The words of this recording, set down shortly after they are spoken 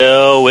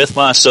with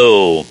my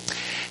soul.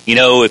 You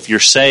know, if you're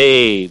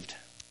saved,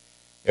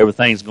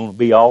 everything's going to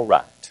be all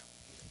right.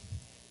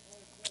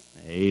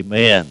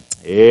 Amen.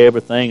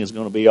 Everything is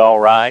going to be all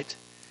right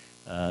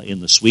in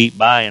the sweet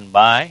by and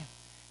by.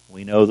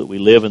 We know that we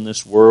live in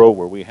this world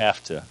where we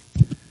have to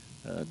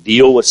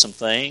deal with some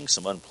things,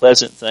 some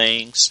unpleasant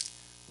things.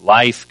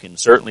 Life can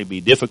certainly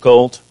be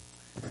difficult,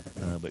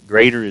 but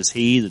greater is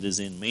He that is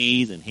in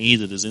me than he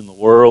that is in the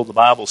world, the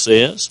Bible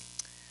says.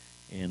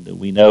 And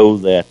we know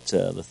that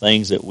the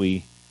things that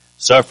we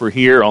suffer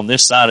here on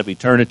this side of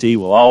eternity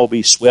will all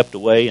be swept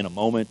away in a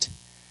moment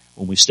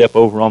when we step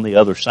over on the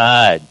other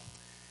side.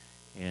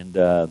 And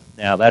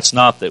now that's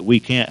not that we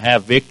can't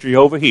have victory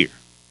over here.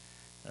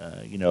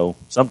 You know,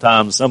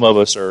 sometimes some of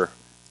us are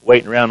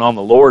waiting around on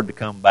the Lord to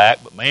come back,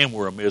 but man,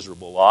 we're a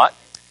miserable lot.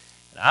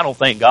 And I don't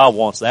think God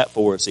wants that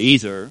for us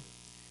either.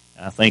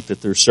 I think that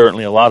there's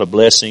certainly a lot of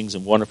blessings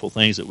and wonderful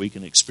things that we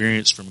can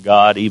experience from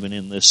God, even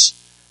in this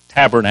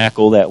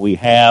tabernacle that we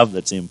have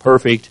that's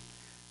imperfect.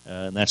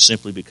 And that's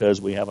simply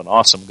because we have an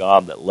awesome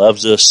God that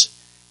loves us,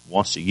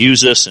 wants to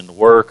use us and to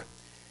work.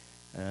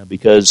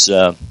 Because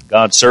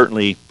God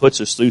certainly puts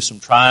us through some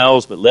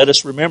trials, but let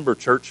us remember,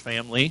 church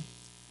family,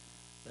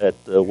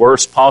 that the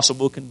worst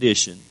possible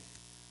condition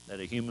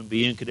that a human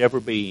being could ever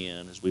be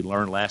in, as we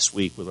learned last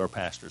week with our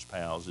pastor's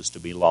pals, is to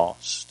be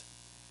lost.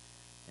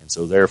 And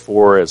so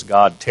therefore, as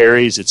God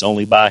tarries, it's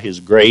only by His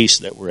grace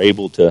that we're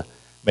able to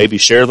maybe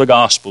share the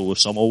gospel with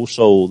some old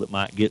soul that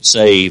might get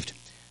saved.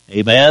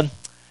 Amen?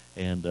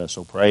 And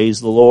so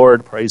praise the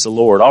Lord, praise the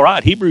Lord. All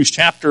right, Hebrews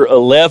chapter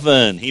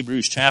 11.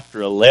 Hebrews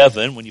chapter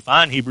 11. When you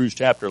find Hebrews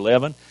chapter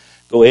 11,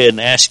 go ahead and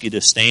ask you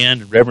to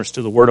stand in reverence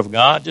to the Word of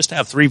God. Just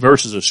have 3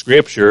 verses of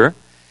Scripture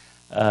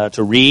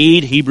to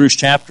read. Hebrews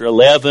chapter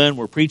 11.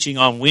 We're preaching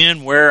on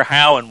when, where,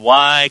 how, and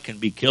why can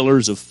be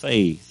killers of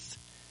faith.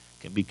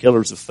 Can be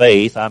killers of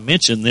faith. I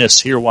mentioned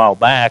this here a while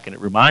back, and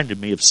it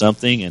reminded me of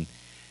something,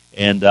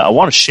 and I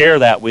want to share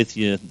that with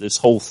you, this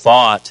whole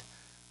thought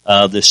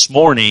this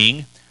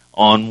morning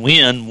on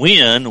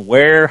when,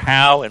 where,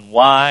 how, and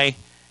why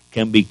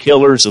can be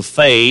killers of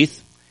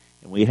faith.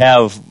 And we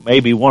have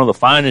maybe one of the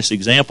finest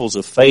examples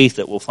of faith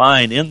that we'll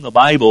find in the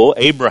Bible,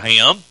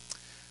 Abraham.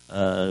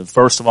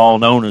 First of all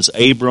known as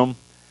Abram,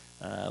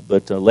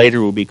 but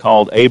later will be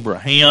called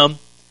Abraham.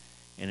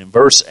 And in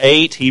verse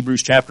 8,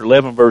 Hebrews chapter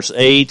 11, verse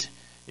 8,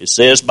 it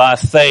says, by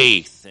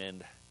faith.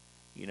 And,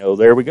 you know,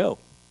 there we go.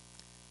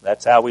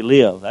 That's how we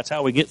live. That's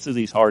how we get through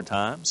these hard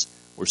times.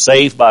 We're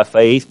saved by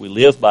faith. We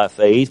live by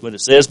faith. But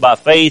it says, by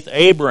faith,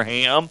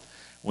 Abraham,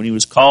 when he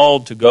was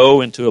called to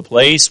go into a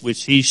place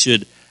which he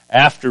should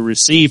after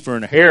receive for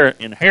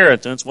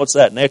inheritance, what's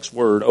that next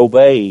word?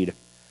 Obeyed.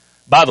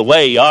 By the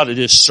way, you ought to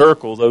just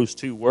circle those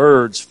 2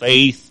 words,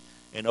 faith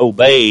and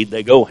obeyed.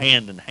 They go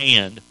hand in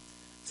hand.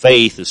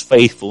 Faith is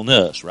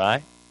faithfulness,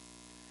 right?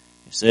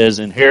 It says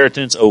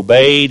inheritance,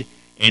 obeyed,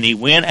 and he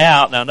went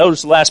out. Now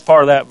notice the last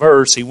part of that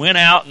verse. He went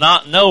out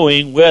not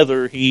knowing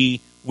whither he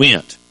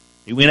went.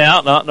 He went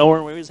out not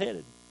knowing where he was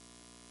headed.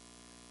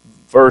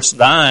 Verse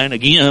 9,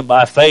 again,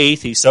 by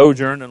faith he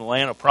sojourned in the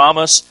land of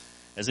promise,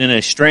 as in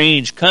a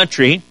strange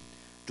country,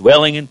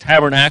 dwelling in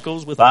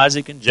tabernacles with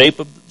Isaac and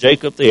Jacob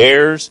the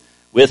heirs,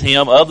 with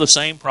him of the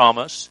same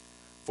promise.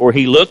 For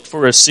he looked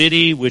for a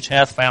city which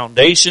hath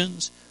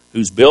foundations,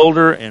 whose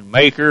builder and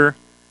maker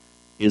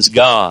is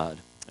God.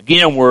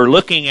 Again, we're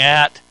looking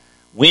at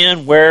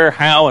when, where,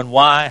 how, and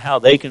why, how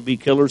they can be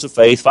killers of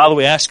faith. Father,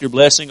 we ask your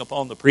blessing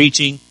upon the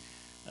preaching,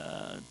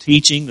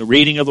 teaching, the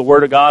reading of the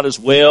Word of God as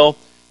well.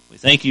 We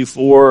thank you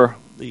for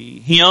the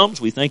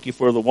hymns. We thank you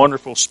for the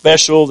wonderful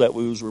special that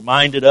we was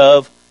reminded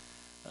of.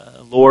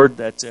 Lord,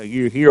 that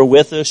you're here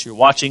with us. You're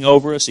watching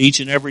over us each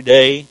and every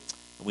day.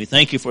 And we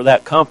thank you for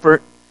that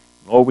comfort.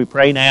 Lord, we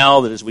pray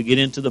now that as we get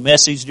into the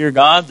message, dear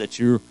God, that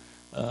you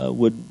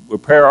would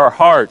repair our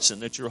hearts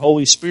and that your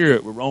Holy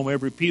Spirit would roam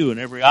every pew and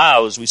every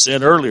aisle, as we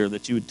said earlier,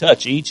 that you would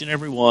touch each and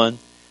every one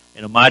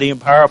in a mighty and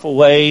powerful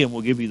way, and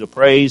we'll give you the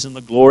praise and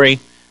the glory,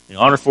 the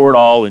honor for it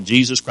all. In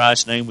Jesus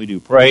Christ's name we do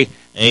pray.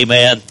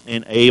 Amen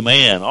and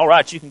amen. All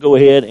right, you can go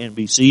ahead and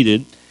be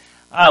seated.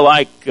 I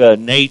like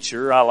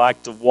nature. I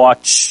like to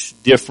watch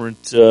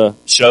different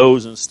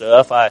shows and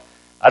stuff. I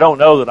don't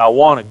know that I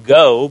want to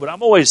go, but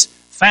I'm always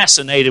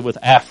fascinated with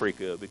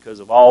Africa because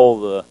of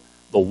all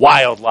the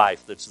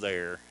wildlife that's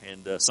there,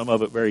 and some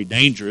of it very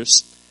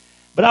dangerous.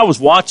 But I was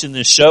watching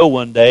this show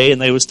one day,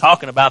 and they was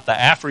talking about the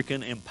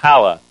African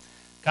impala,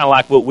 kind of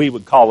like what we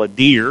would call a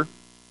deer,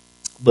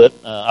 but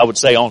I would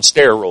say on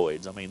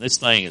steroids. I mean, this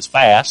thing is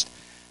fast.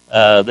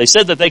 They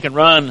said that they can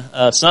run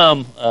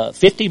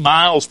 50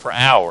 miles per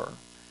hour.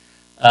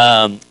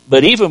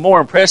 But even more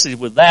impressive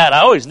with that, I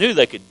always knew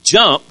they could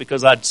jump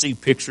because I'd see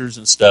pictures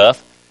and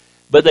stuff.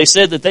 But they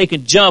said that they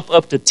can jump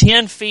up to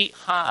 10 feet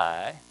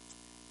high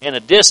in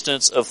a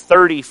distance of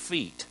 30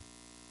 feet.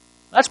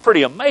 That's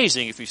pretty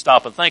amazing if you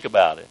stop and think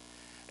about it.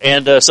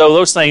 And so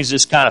those things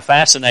just kind of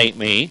fascinate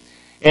me.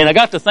 And I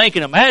got to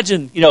thinking,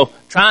 imagine,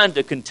 trying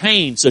to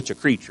contain such a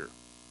creature.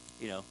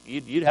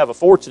 You'd have a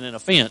fortune in a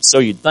fence, so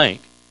you'd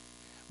think.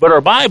 But our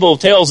Bible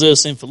tells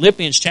us in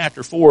Philippians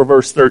chapter 4,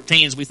 verse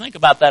 13, as we think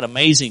about that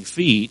amazing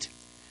feat,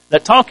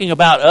 that talking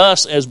about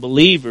us as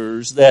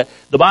believers, that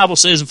the Bible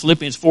says in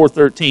Philippians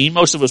 4:13,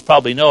 most of us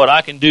probably know it,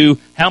 I can do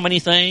how many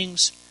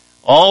things?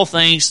 All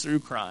things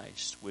through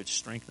Christ, which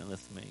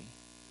strengtheneth me.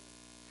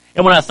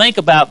 And when I think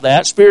about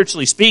that,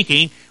 spiritually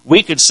speaking,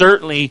 we could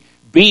certainly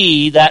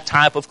be that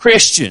type of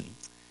Christian.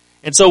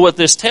 And so what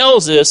this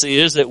tells us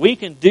is that we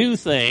can do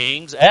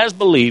things as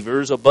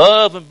believers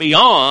above and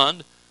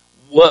beyond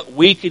what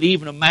we could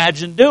even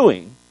imagine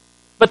doing.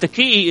 But the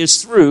key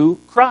is through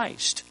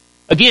Christ.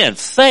 Again,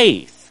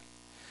 faith.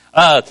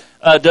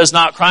 Does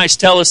not Christ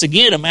tell us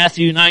again in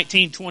Matthew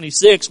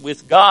 19:26,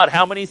 with God,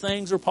 how many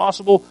things are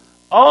possible?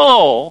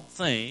 All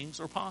things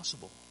are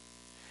possible.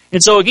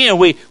 And so again,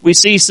 we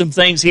see some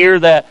things here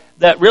that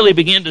really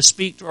begin to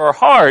speak to our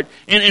heart.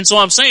 And so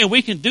I'm saying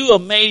we can do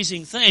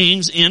amazing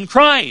things in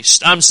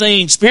Christ. I'm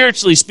saying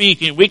spiritually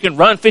speaking, we can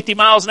run 50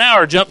 miles an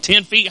hour, jump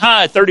 10 feet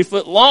high, 30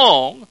 foot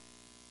long.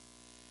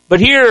 But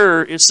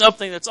here is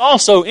something that's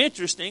also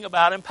interesting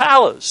about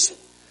impalas.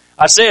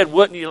 I said,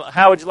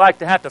 how would you like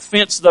to have to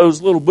fence those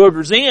little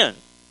boogers in?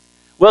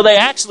 Well, they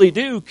actually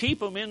do keep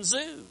them in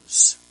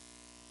zoos.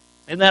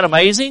 Isn't that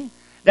amazing?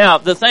 Now,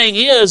 the thing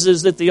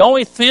is that the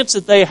only fence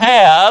that they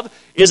have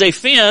is a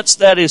fence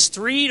that is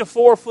 3 to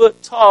 4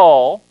 foot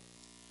tall,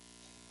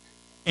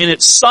 and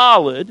it's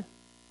solid,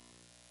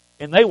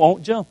 and they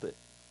won't jump it.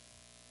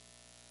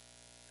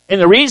 And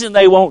the reason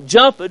they won't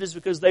jump it is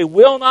because they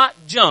will not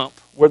jump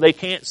where they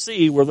can't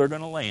see where they're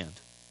going to land.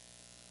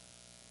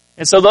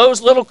 And so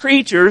those little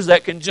creatures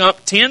that can jump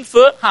 10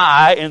 foot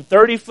high and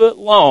 30 foot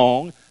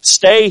long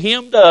stay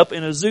hemmed up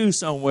in a zoo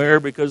somewhere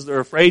because they're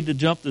afraid to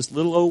jump this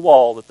little old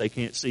wall that they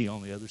can't see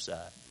on the other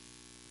side.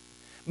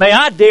 May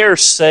I dare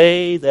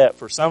say that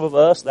for some of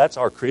us, that's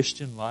our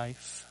Christian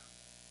life.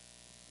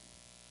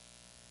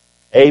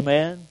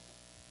 Amen.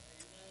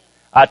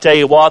 I tell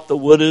you what, the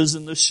wouldas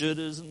and the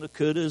shouldas and the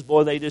couldas,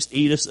 boy, they just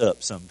eat us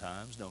up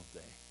sometimes, don't they?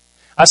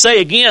 I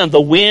say again,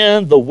 the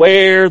when, the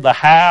where, the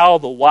how,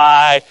 the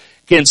why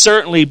can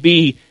certainly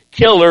be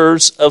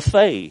killers of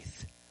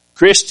faith.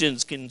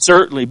 Christians can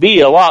certainly be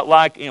a lot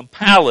like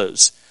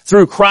impalas.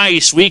 Through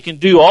Christ, we can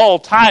do all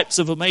types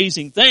of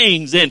amazing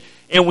things, and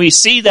we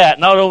see that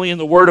not only in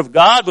the Word of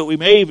God, but we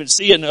may even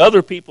see it in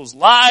other people's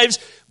lives,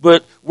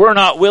 but we're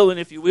not willing,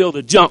 if you will,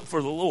 to jump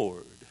for the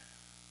Lord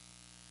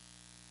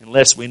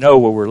unless we know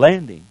where we're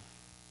landing.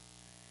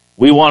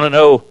 We want to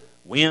know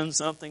when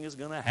something is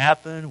going to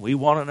happen. We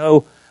want to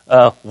know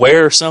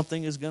where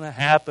something is going to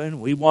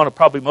happen. We want to,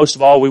 probably most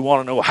of all, we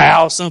want to know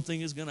how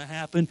something is going to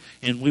happen.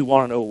 And we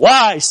want to know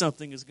why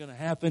something is going to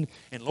happen.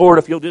 And Lord,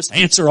 if you'll just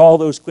answer all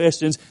those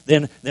questions,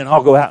 then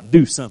I'll go out and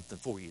do something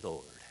for you,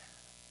 Lord.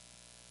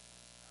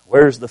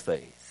 Where's the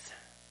faith?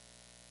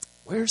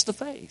 Where's the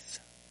faith?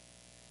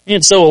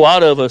 And so a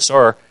lot of us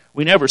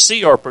we never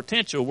see our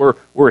potential.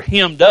 We're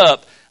hemmed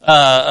up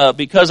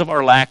because of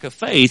our lack of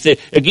faith.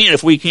 Again,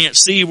 if we can't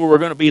see where we're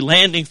going to be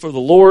landing for the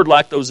Lord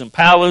like those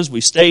impalas,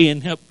 we stay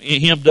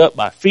hemmed up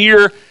by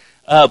fear.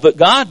 But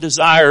God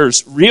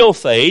desires real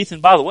faith,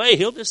 and by the way,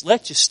 He'll just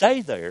let you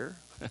stay there.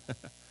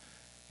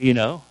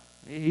 He'll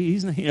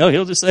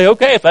just say,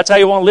 okay, if that's how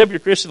you want to live your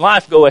Christian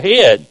life, go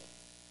ahead.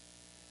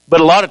 But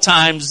a lot of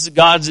times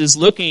God is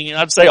looking, and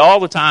I'd say all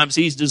the times,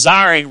 He's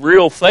desiring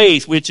real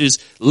faith, which is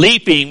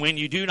leaping when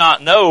you do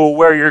not know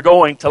where you're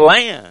going to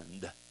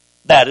land.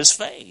 That is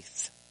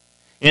faith.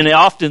 And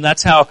often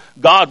that's how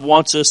God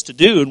wants us to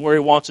do and where He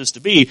wants us to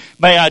be.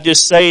 May I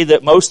just say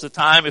that most of the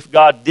time, if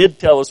God did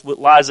tell us what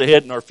lies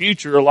ahead in our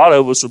future, a lot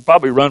of us would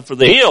probably run for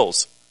the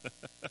hills.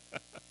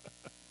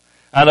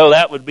 I know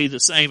that would be the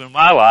same in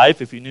my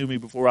life if you knew me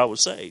before I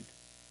was saved.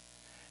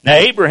 Now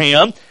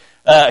Abraham,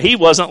 he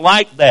wasn't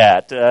like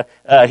that.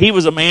 He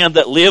was a man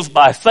that lived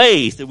by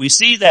faith. And we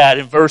see that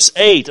in verse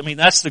 8. I mean,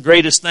 that's the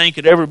greatest thing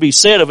could ever be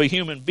said of a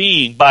human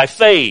being. By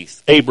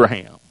faith,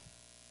 Abraham.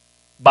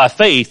 By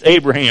faith,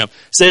 Abraham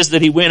says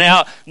that he went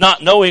out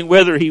not knowing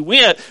whether he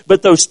went,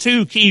 but those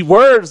two key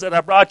words that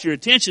I brought your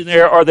attention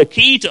there are the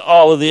key to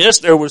all of this.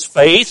 There was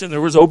faith and there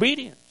was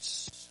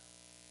obedience.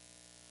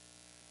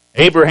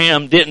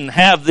 Abraham didn't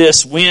have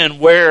this when,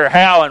 where,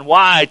 how, and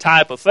why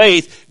type of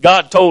faith.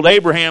 God told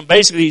Abraham,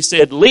 basically He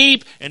said,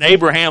 leap, and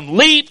Abraham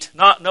leaped,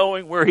 not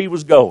knowing where he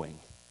was going,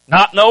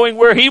 not knowing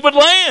where he would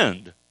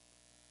land.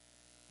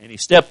 And he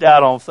stepped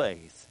out on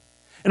faith.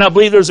 And I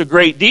believe there's a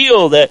great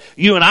deal that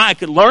you and I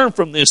could learn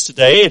from this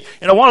today.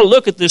 And I want to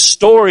look at this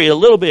story a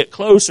little bit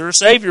closer.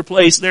 Save your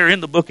place there in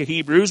the book of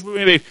Hebrews.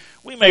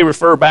 We may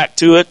refer back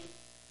to it.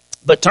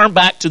 But turn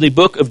back to the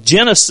book of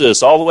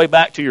Genesis, all the way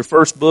back to your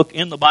first book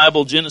in the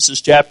Bible, Genesis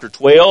chapter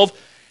 12.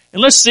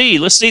 And let's see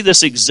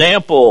this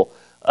example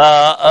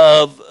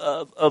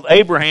of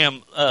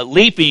Abraham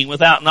leaping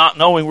without not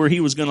knowing where he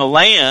was going to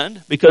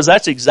land, because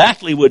that's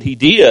exactly what he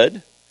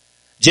did.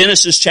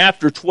 Genesis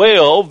chapter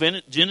 12.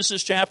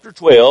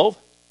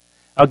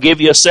 I'll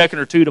give you a second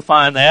or two to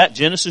find that.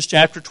 Genesis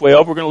chapter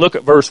 12. We're going to look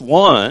at verse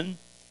 1.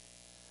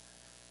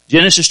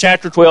 Genesis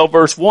chapter 12,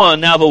 verse 1.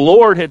 Now the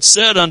Lord had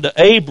said unto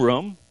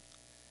Abram,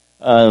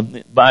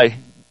 by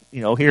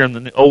here in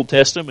the Old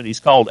Testament, he's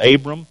called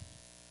Abram.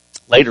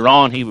 Later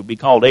on, he would be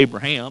called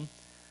Abraham.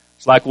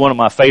 It's like one of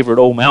my favorite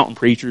old mountain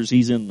preachers.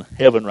 He's in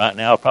heaven right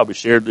now. I've probably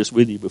shared this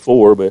with you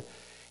before, but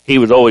he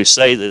would always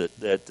say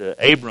that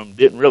Abram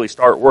didn't really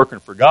start working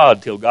for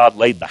God till God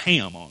laid the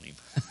ham on him.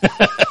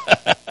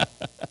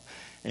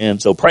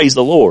 And so praise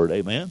the Lord,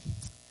 amen.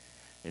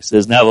 It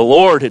says, now the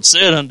Lord had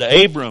said unto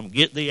Abram,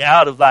 get thee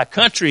out of thy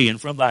country and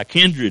from thy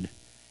kindred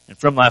and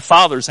from thy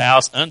father's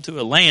house unto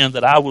a land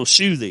that I will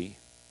shew thee.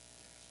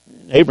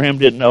 Abraham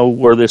didn't know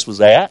where this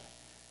was at,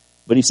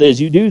 but he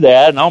says, you do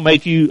that, and I'll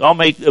make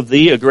of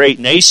thee a great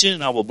nation,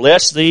 and I will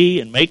bless thee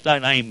and make thy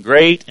name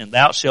great, and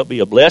thou shalt be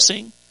a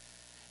blessing.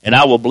 And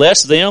I will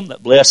bless them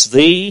that bless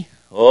thee.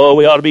 Oh,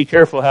 we ought to be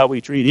careful how we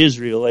treat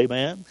Israel,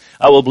 amen.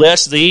 I will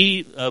bless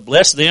thee,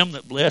 bless them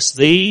that bless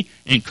thee,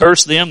 and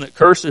curse them that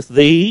curseth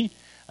thee.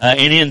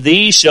 And in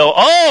thee shall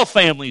all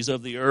families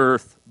of the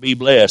earth be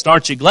blessed.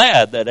 Aren't you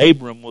glad that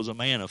Abram was a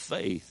man of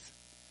faith?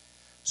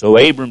 So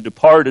Abram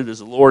departed as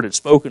the Lord had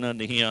spoken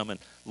unto him, and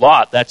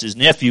Lot, that's his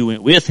nephew,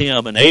 went with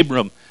him, and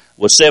Abram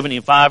was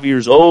 75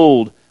 years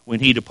old when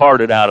he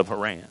departed out of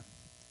Haran.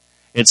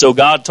 And so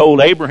God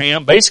told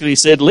Abraham, basically he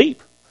said,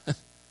 leap.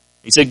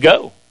 He said,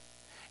 go.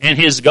 And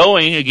his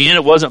going, again,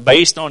 it wasn't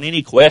based on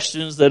any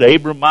questions that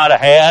Abram might have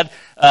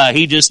had.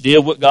 He just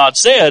did what God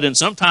said. And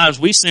sometimes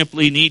we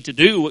simply need to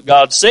do what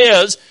God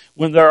says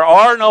when there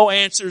are no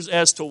answers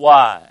as to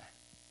why.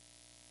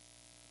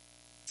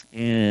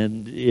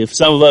 And if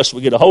some of us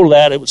would get a hold of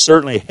that, it would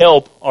certainly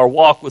help our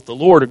walk with the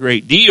Lord a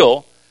great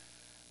deal.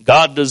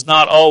 God does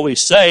not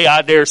always say,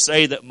 I dare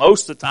say that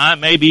most of the time,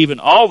 maybe even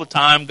all the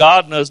time,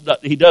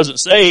 He doesn't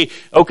say,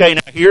 okay,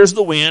 now here's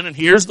the when, and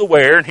here's the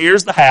where, and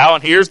here's the how,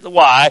 and here's the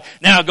why.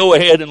 Now go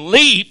ahead and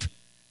leap.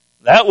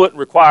 That wouldn't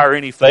require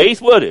any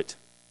faith, would it?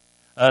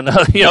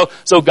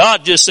 So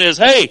God just says,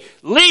 hey,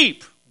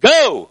 leap,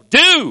 go,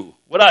 do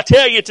what I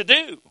tell you to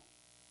do.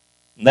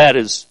 And that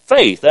is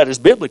faith. That is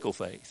biblical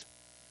faith.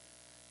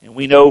 And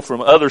we know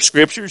from other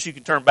scriptures, you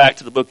can turn back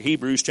to the book of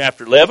Hebrews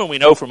chapter 11, we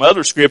know from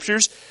other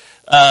scriptures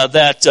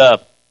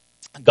that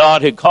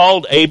God had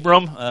called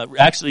Abram,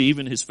 actually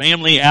even his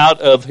family, out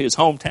of his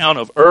hometown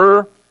of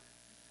Ur.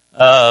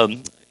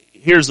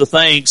 Here's the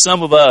thing,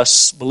 some of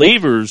us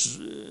believers,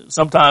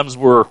 sometimes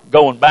we're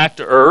going back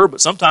to Ur,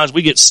 but sometimes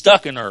we get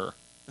stuck in Ur.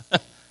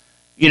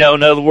 In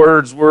other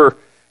words, we're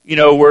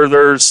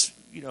there's,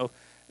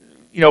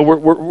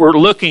 we're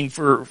looking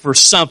for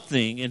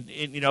something,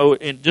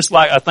 and just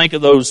like I think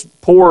of those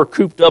poor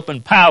cooped up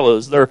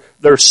impalas,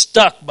 they're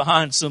stuck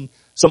behind some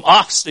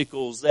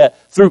obstacles that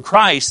through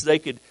Christ they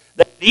could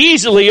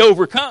easily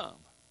overcome.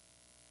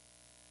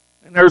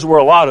 And there's where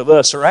a lot of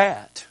us are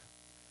at.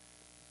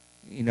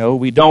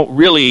 We don't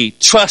really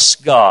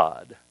trust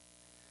God.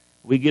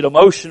 We get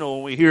emotional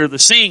when we hear the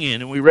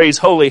singing and we raise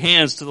holy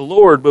hands to the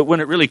Lord, but when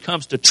it really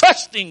comes to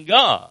trusting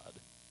God,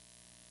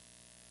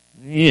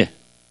 yeah.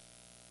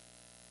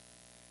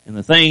 And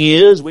the thing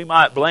is, we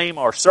might blame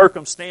our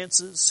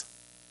circumstances.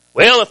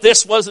 Well, if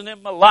this wasn't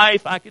in my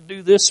life, I could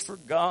do this for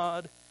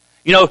God.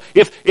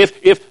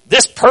 If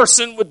this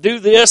person would do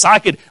this, I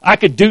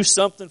could do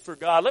something for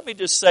God. Let me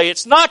just say,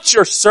 it's not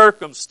your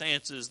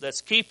circumstances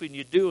that's keeping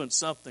you doing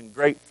something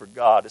great for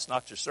God. It's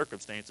not your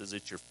circumstances,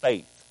 it's your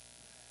faith.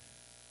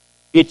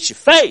 It's your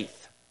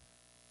faith.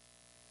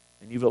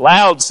 And you've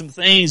allowed some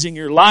things in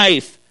your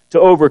life to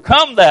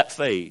overcome that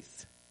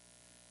faith.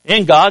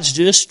 And God's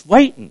just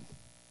waiting.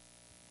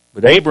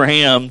 But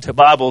Abraham, the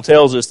Bible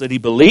tells us that he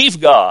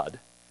believed God.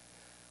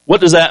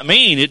 What does that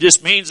mean? It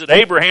just means that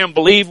Abraham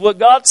believed what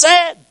God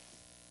said.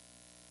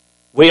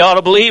 We ought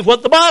to believe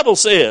what the Bible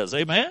says.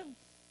 Amen?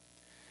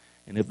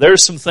 And if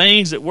there's some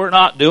things that we're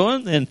not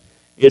doing, then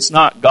it's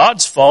not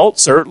God's fault,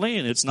 certainly,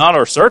 and it's not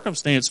our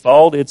circumstance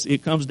fault.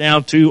 It comes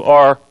down to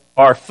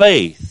our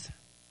faith.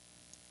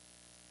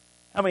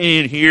 How many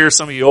in here,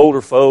 some of you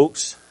older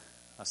folks,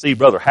 I see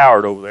Brother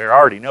Howard over there. I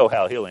already know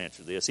how he'll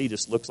answer this. He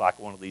just looks like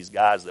one of these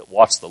guys that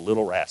watch the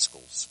Little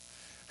Rascals.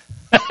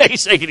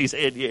 He's shaking his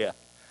head, yeah.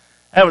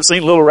 I haven't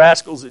seen Little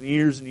Rascals in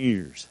years and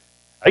years.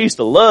 I used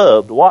to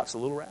love to watch the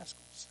Little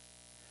Rascals.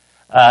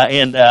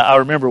 And I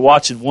remember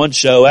watching one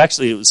show.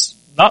 Actually, it was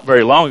not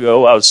very long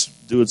ago. I was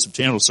doing some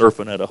channel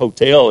surfing at a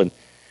hotel, and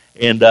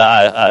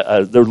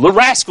the Little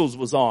Rascals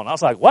was on. I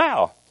was like,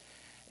 wow.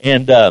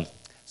 And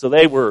so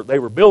they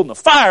were building a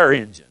fire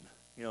engine.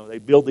 They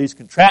build these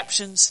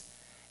contraptions.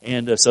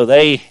 And so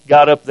they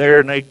got up there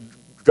and they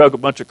drug a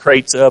bunch of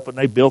crates up and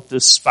they built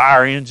this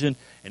fire engine.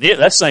 And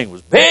that thing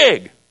was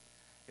big.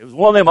 It was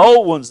one of them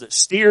old ones that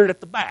steered at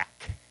the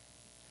back.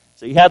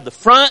 So you had the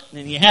front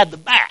and you had the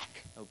back.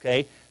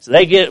 Okay? So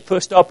they get it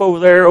pushed up over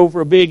there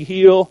over a big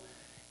hill.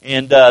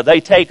 And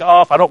they take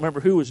off. I don't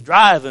remember who was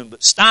driving,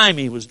 but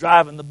Stymie was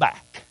driving the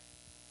back.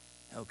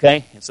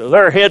 Okay? And so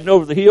they're heading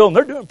over the hill and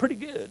they're doing pretty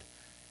good.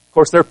 Of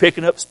course, they're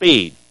picking up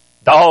speed.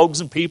 Dogs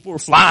and people are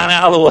flying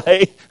out of the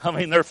way. I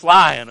mean, they're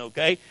flying,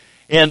 okay?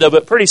 And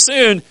but pretty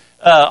soon,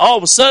 all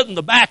of a sudden,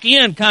 the back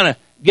end kind of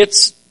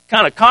gets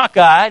kind of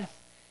cockeyed,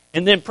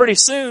 and then pretty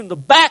soon, the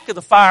back of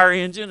the fire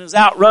engine is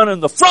outrunning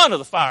the front of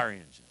the fire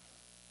engine.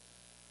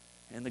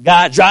 And the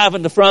guy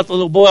driving the front, the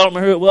little boy, I don't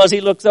remember who it was,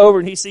 he looks over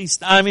and he sees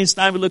Stymie, and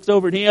Stymie looks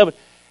over at him.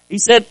 He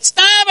said,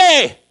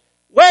 "Stymie,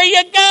 where are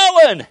you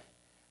going?"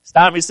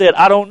 Stymie said,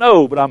 "I don't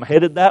know, but I'm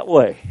headed that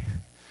way."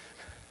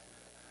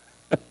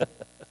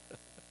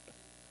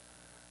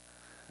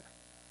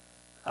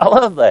 I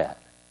love that.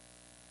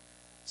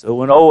 So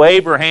when old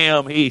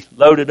Abraham, he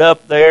loaded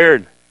up there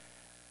and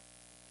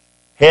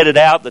headed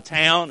out the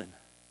town, and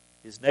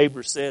his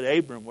neighbor said,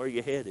 "Abram, where are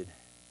you headed?"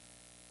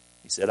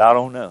 He said, "I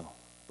don't know,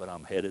 but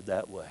I'm headed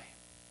that way.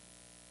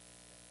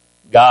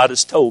 God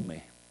has told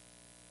me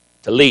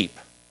to leap,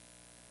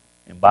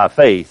 and by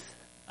faith,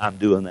 I'm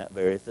doing that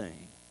very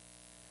thing."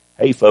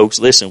 Hey folks,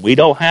 listen, we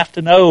don't have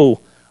to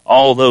know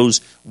all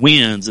those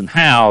whens and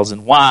hows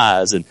and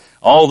whys and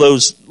all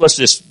those, let's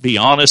just be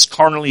honest,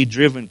 carnally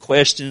driven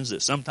questions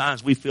that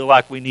sometimes we feel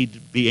like we need to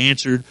be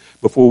answered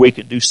before we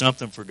can do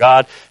something for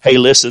God. Hey,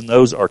 listen,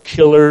 those are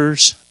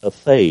killers of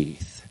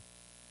faith.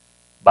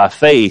 By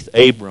faith,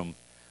 Abraham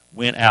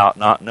went out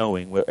not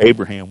knowing where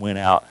Abraham went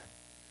out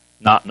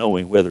not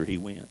knowing whether he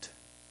went.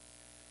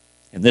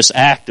 And this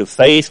act of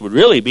faith would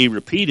really be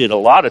repeated a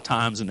lot of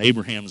times in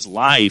Abraham's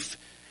life,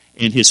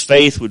 and his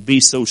faith would be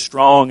so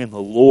strong in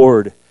the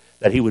Lord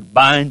that he would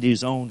bind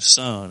his own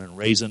son and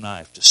raise a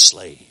knife to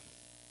slay him.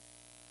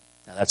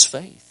 Now that's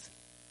faith.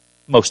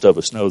 Most of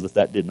us know that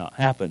that did not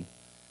happen.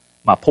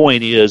 My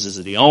point is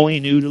that he only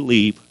knew to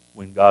leap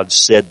when God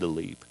said to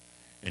leap,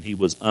 and he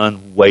was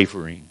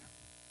unwavering.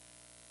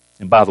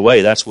 And by the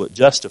way, that's what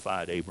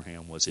justified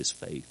Abraham, was his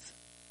faith.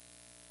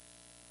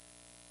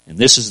 And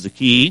this is the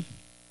key,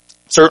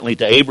 certainly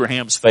to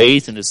Abraham's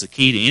faith, and it's the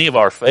key to any of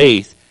our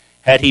faith.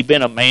 Had he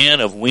been a man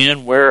of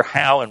when, where,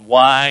 how, and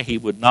why, he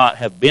would not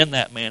have been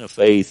that man of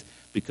faith,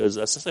 because,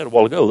 as I said a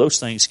while ago, those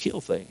things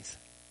kill faith.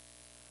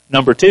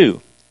 Number two,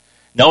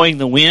 knowing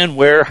the when,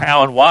 where,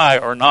 how, and why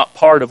are not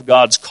part of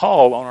God's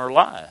call on our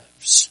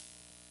lives.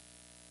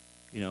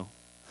 You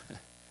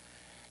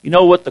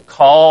know what the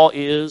call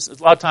is?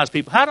 A lot of times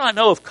people, how do I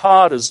know if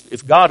God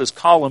is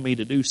calling me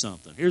to do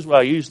something? Here's what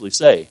I usually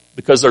say: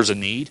 because there's a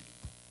need.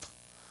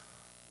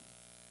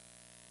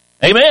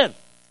 Amen.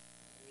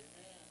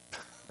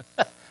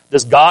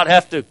 Does God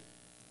have to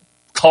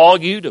call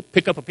you to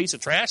pick up a piece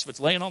of trash if it's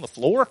laying on the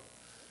floor?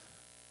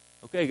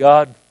 Okay,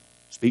 God,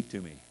 speak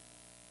to me.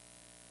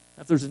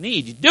 If there's a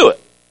need, you do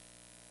it.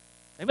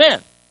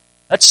 Amen.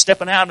 That's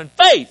stepping out in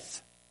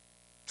faith,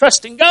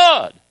 trusting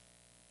God.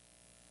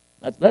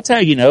 That's how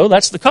you know.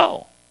 That's the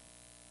call.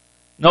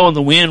 Knowing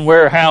the when,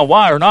 where, how,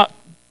 why are not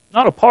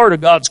a part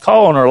of God's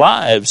call in our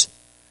lives.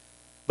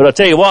 But I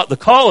tell you what, the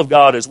call of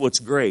God is what's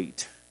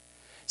great.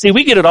 See,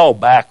 we get it all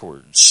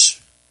backwards.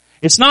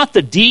 It's not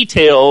the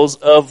details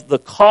of the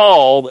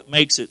call that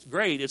makes it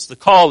great. It's the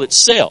call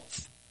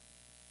itself.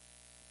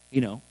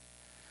 In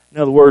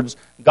other words,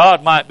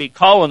 God might be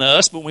calling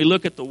us, but when we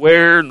look at the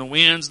where and the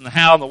whens and the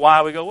how and the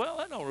why, we go, well,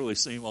 that don't really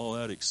seem all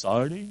that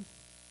exciting.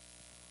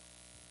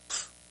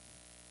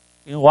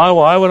 Why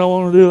would I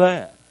want to do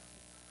that?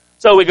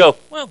 So we go,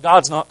 well,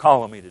 God's not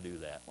calling me to do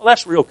that. Well,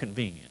 that's real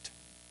convenient.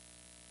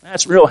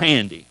 That's real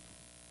handy.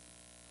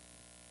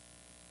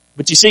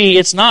 But you see,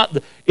 it's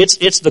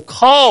the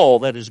call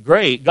that is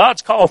great.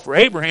 God's call for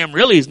Abraham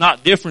really is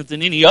not different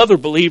than any other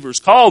believer's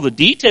call. The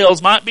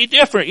details might be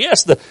different.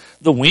 Yes,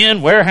 the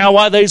when, where, how,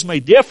 why, these may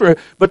differ,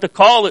 but the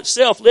call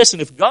itself, listen,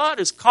 if God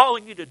is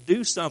calling you to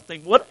do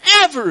something,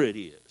 whatever it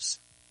is,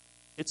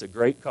 it's a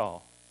great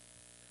call.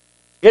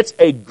 It's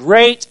a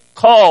great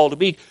call to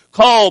be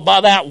called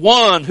by that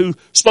one who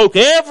spoke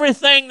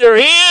everything there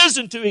is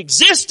into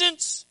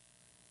existence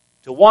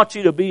to want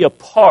you to be a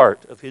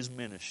part of his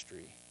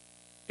ministry.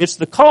 It's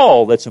the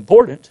call that's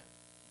important,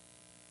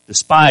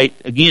 despite,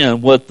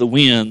 again, what the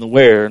when, the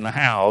where, and the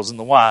hows, and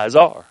the whys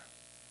are.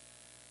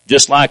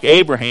 Just like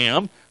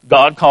Abraham,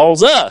 God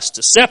calls us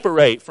to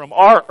separate from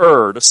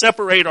our to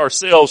separate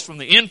ourselves from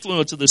the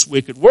influence of this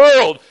wicked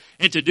world,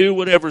 and to do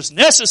whatever's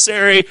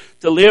necessary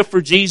to live for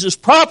Jesus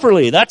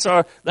properly. That's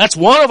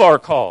one of our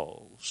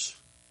calls.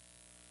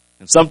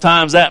 And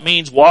sometimes that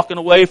means walking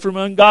away from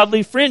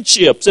ungodly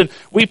friendships. And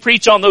we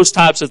preach on those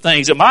types of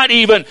things. It might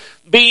even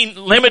be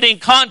limiting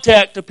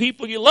contact to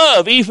people you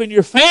love, even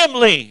your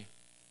family.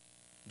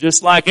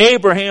 Just like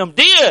Abraham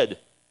did.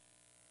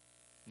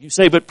 You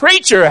say, but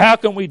preacher, how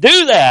can we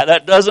do that?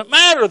 That doesn't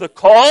matter. The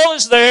call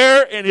is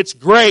there and it's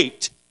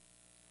great.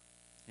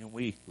 And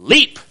we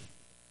leap.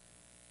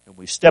 And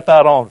we step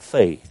out on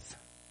faith.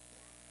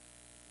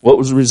 What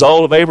was the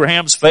result of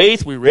Abraham's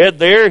faith? We read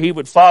there, he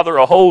would father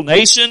a whole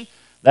nation.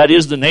 That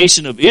is the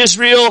nation of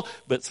Israel.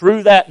 But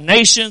through that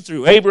nation,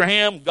 through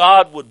Abraham,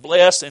 God would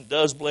bless and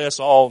does bless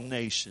all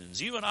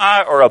nations. You and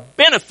I are a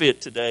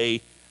benefit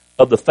today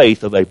of the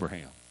faith of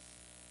Abraham.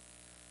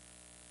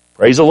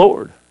 Praise the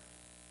Lord.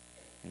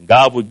 And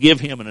God would give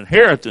him an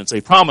inheritance,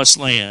 a promised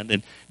land.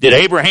 And did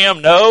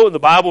Abraham know? The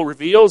Bible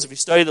reveals, if you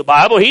study the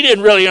Bible, he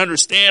didn't really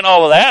understand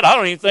all of that. I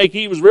don't even think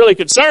he was really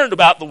concerned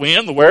about the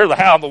when, the where, the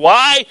how, and the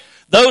why.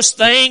 Those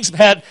things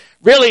had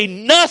really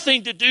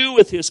nothing to do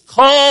with his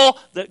call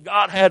that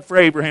God had for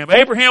Abraham.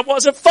 Abraham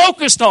wasn't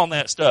focused on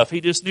that stuff.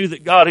 He just knew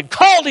that God had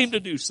called him to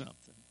do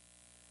something.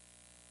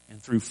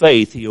 And through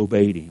faith, he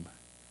obeyed him.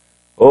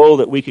 Oh,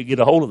 that we could get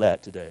a hold of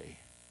that today.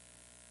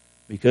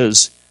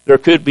 Because there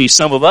could be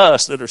some of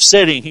us that are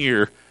sitting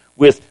here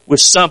with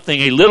something,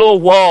 a little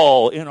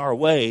wall in our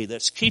way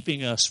that's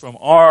keeping us from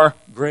our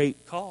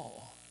great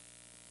call.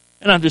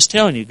 And I'm just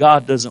telling you,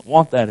 God doesn't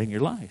want that in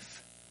your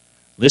life.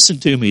 Listen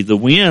to me. The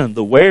when,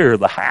 the where,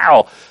 the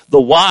how,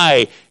 the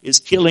why is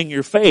killing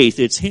your faith.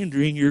 It's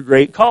hindering your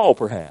great call,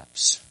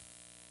 perhaps.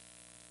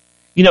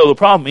 You know, the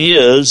problem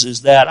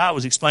is that I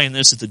was explaining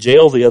this at the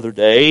jail the other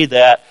day,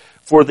 that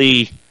for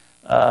the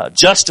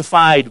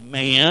justified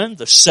man,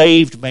 the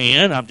saved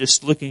man, I'm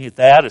just looking at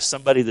that as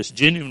somebody that's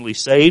genuinely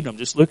saved. I'm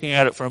just looking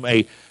at it from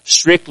a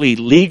strictly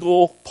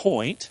legal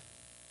point,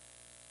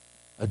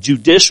 a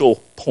judicial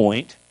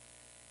point,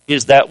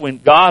 is that when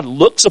God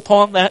looks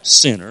upon that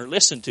sinner,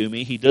 listen to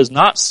me, he does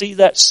not see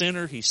that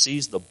sinner, he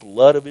sees the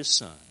blood of his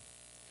Son.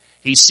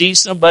 He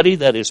sees somebody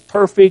that is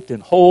perfect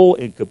and whole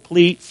and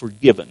complete,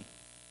 forgiven.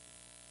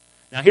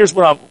 Now here's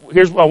what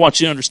I want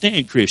you to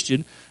understand,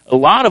 Christian. A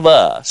lot of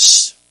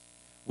us,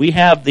 we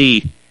have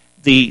the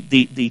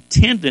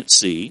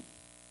tendency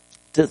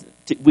to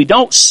we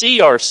don't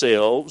see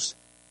ourselves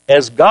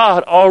as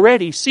God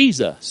already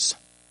sees us.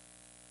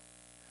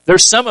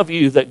 There's some of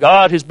you that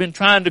God has been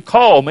trying to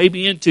call,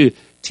 maybe into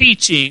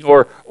teaching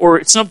or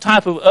some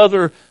type of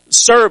other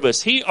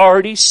service. He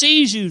already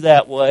sees you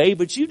that way,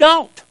 but you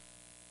don't.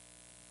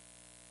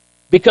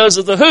 Because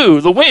of the who,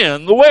 the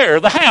when, the where,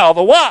 the how,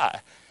 the why.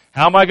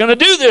 How am I going to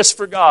do this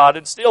for God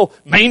and still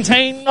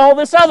maintain all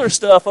this other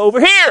stuff over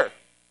here?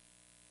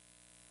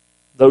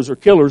 Those are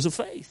killers of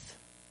faith.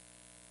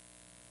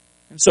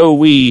 And so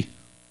we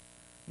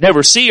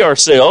never see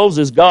ourselves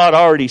as God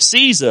already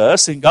sees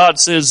us, and God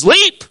says,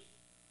 leap!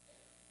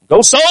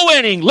 Go soul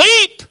winning,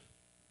 leap!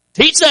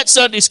 Teach that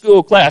Sunday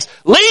school class,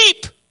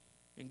 leap!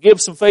 And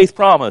give some faith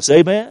promise,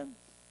 amen?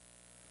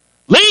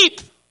 Leap!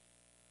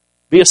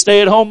 Be a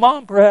stay-at-home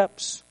mom,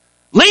 perhaps.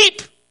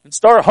 Leap! And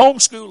start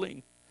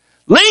homeschooling.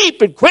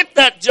 Leap and quit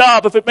that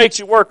job if it makes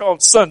you work on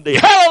Sunday.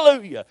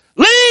 Hallelujah!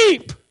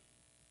 Leap!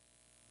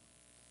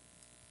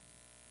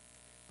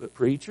 But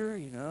preacher,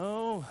 you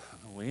know,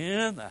 the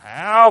when, the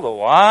how, the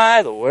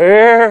why, the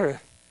where. And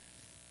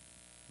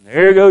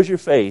there goes your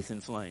faith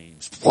in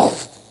flames.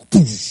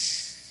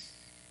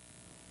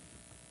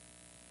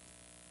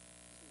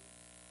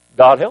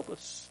 God help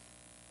us.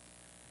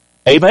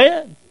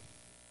 Amen.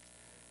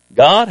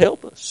 God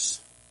help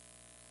us.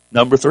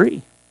 Number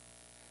 3.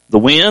 The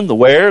when, the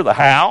where, the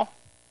how,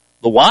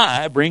 the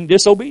why bring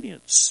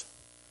disobedience.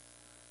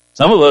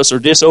 Some of us are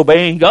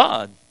disobeying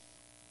God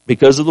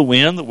because of the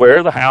when, the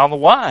where, the how, and the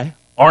why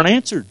aren't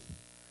answered.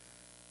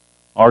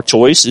 Our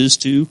choice is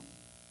to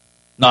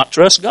not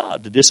trust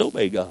God, to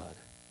disobey God.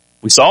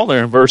 We saw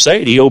there in verse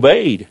 8, he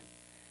obeyed.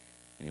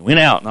 And he went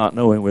out not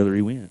knowing whither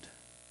he went.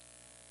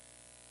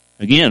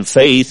 Again,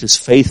 faith is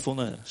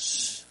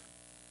faithfulness.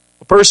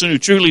 A person who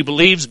truly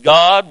believes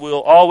God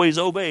will always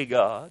obey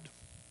God.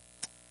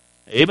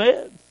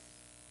 Amen.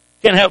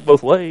 Can't have it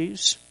both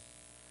ways.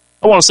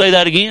 I want to say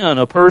that again.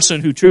 A person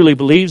who truly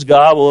believes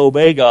God will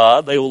obey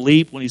God. They will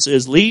leap when he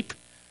says leap.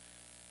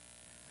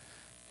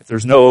 If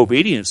there's no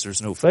obedience,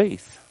 there's no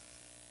faith.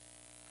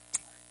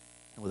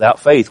 And without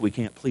faith, we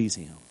can't please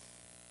him.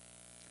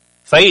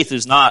 Faith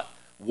is not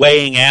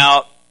weighing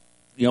out,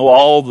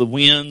 all the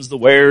whens, the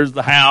wheres,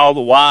 the how,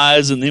 the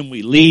whys, and then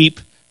we leap.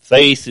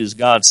 Faith is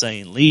God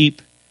saying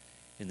leap,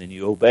 and then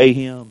you obey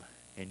him,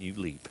 and you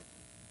leap.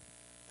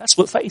 That's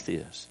what faith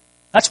is.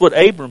 That's what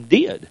Abram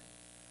did.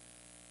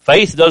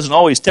 Faith doesn't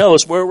always tell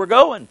us where we're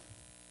going.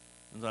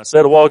 As I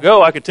said a while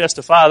ago, I could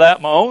testify that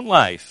in my own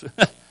life.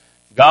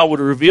 God would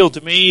have revealed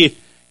to me,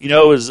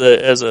 as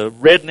a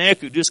redneck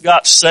who just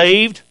got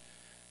saved,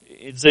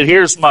 and said,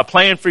 here's my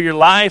plan for your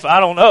life. I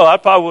don't know. I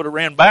probably would have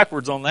ran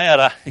backwards on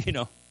that,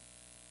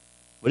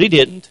 But he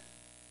didn't.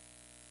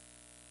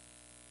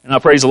 And I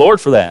praise the Lord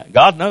for that.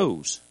 God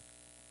knows.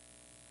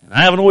 And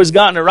I haven't always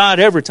gotten it right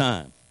every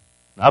time.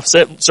 I've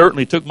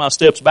certainly took my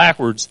steps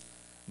backwards,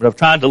 but I've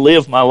tried to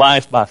live my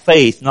life by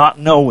faith, not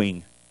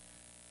knowing.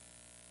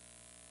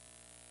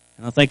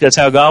 And I think that's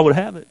how God would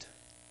have it.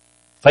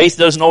 Faith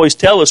doesn't always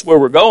tell us where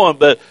we're going,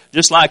 but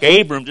just like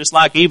Abram, just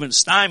like even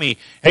Stymie,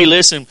 hey,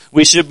 listen,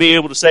 we should be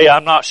able to say,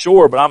 I'm not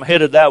sure, but I'm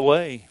headed that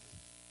way.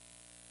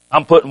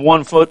 I'm putting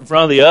one foot in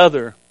front of the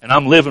other, and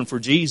I'm living for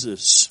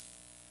Jesus.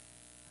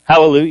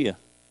 Hallelujah.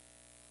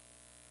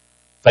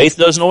 Faith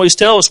doesn't always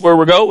tell us where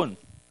we're going.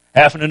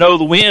 Having to know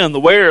the when, the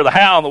where, the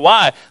how, and the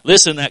why.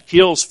 Listen, that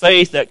kills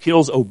faith, that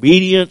kills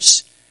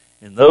obedience,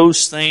 and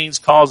those things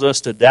cause us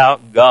to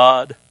doubt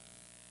God.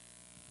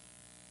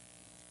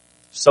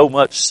 So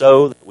much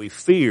so that we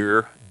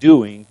fear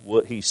doing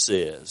what he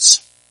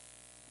says.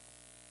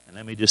 And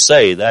let me just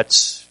say,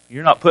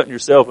 you're not putting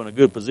yourself in a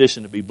good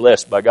position to be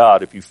blessed by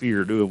God if you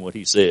fear doing what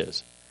he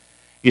says.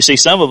 You see,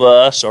 some of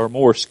us are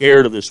more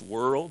scared of this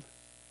world.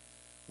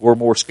 We're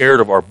more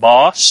scared of our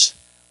boss.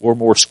 We're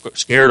more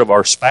scared of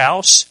our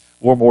spouse.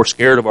 We're more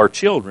scared of our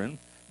children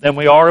than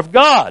we are of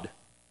God.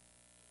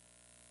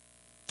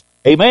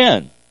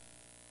 Amen.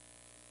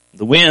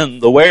 The when,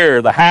 the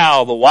where, the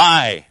how, the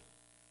why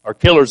are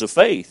killers of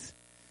faith.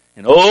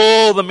 And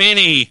oh, the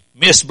many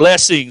missed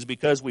blessings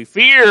because we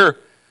fear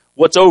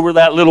what's over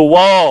that little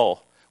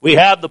wall. We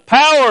have the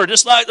power,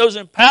 just like those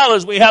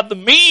impalas, we have the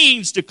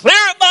means to clear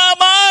it by a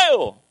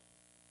mile.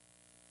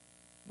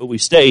 But we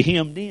stay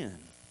hemmed in.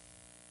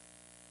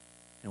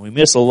 And we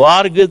miss a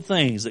lot of good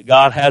things that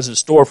God has in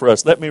store for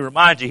us. Let me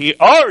remind you, He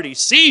already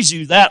sees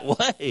you that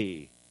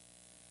way.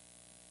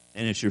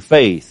 And it's your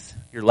faith,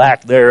 your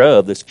lack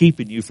thereof, that's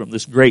keeping you from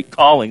this great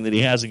calling that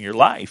He has in your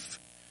life.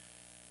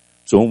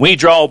 So when we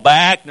draw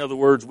back, in other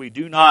words, we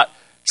do not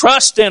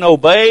trust and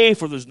obey,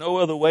 for there's no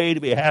other way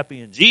to be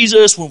happy in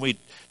Jesus. When we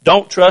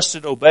don't trust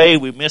and obey,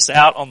 we miss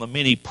out on the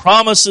many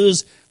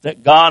promises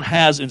that God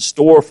has in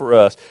store for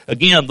us.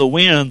 Again, the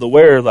when, the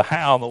where, the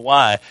how, and the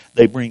why,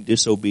 they bring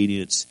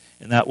disobedience.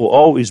 And that will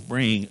always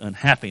bring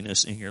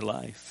unhappiness in your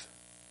life.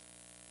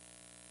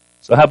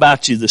 So how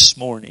about you this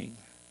morning?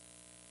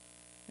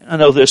 And I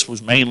know this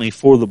was mainly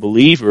for the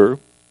believer,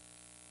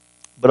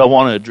 but I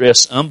want to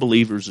address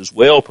unbelievers as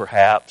well,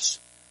 perhaps,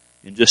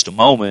 in just a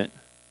moment.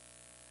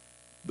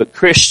 But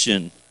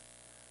Christian,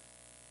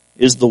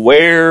 is the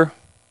where,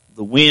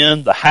 the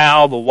when, the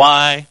how, the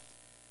why,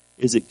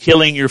 is it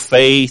killing your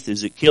faith?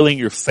 Is it killing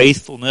your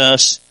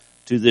faithfulness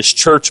to this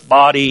church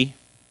body?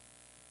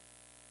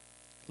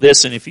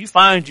 Listen, if you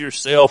find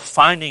yourself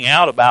finding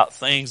out about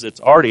things that's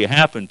already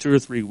happened 2 or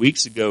 3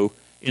 weeks ago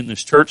in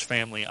this church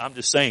family, I'm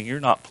just saying you're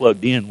not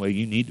plugged in where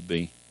you need to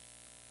be.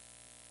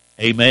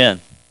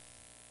 Amen.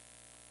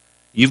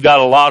 You've got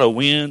a lot of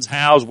whens,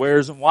 hows,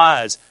 wheres, and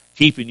whys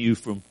keeping you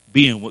from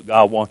being what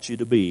God wants you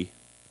to be.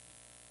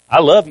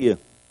 I love you,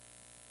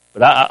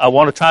 but I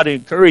want to try to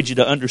encourage you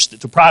to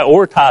understand, to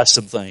prioritize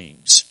some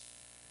things.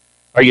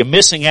 Are you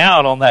missing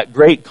out on that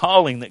great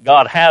calling that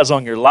God has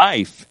on your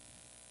life?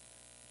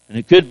 And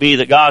it could be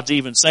that God's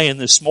even saying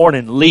this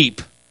morning,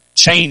 leap,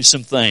 change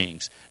some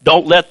things.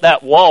 Don't let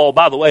that wall,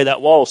 by the way, that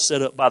wall is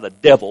set up by the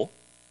devil.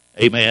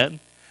 Amen.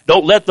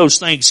 Don't let those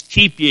things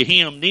keep you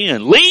hemmed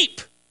in.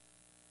 Leap!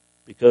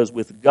 Because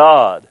with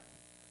God,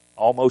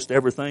 almost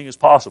everything is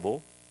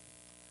possible.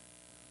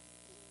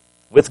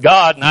 With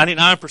God,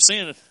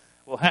 99%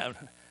 will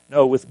happen.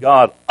 No, with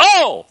God,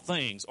 all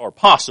things are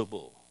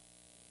possible.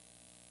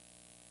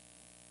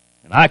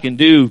 And I can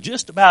do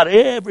just about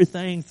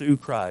everything through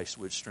Christ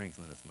which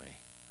strengtheneth me.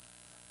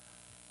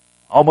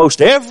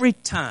 Almost every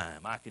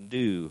time I can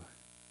do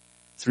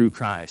through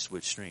Christ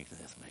which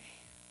strengtheneth me.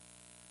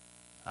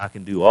 I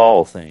can do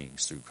all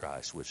things through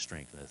Christ which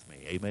strengtheneth me.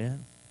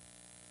 Amen?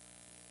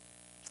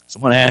 So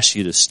I'm going to ask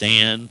you to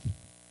stand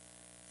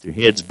with your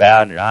heads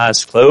bowed and your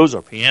eyes closed.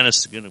 Our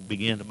pianist is going to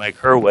begin to make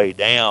her way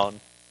down.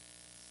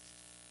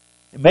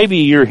 And maybe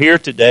you're here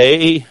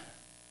today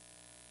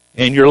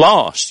and you're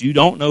lost. You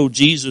don't know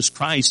Jesus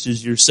Christ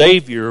as your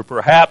Savior. Or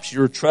perhaps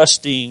you're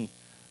trusting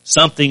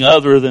something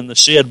other than the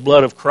shed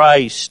blood of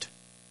Christ.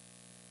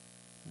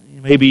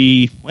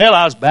 Maybe, well,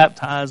 I was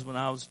baptized when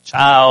I was a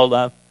child.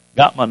 I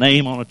got my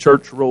name on a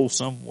church roll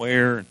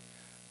somewhere.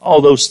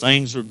 All those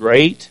things are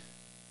great.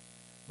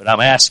 But I'm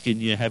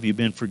asking you, have you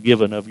been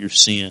forgiven of your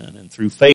sin? And through faith,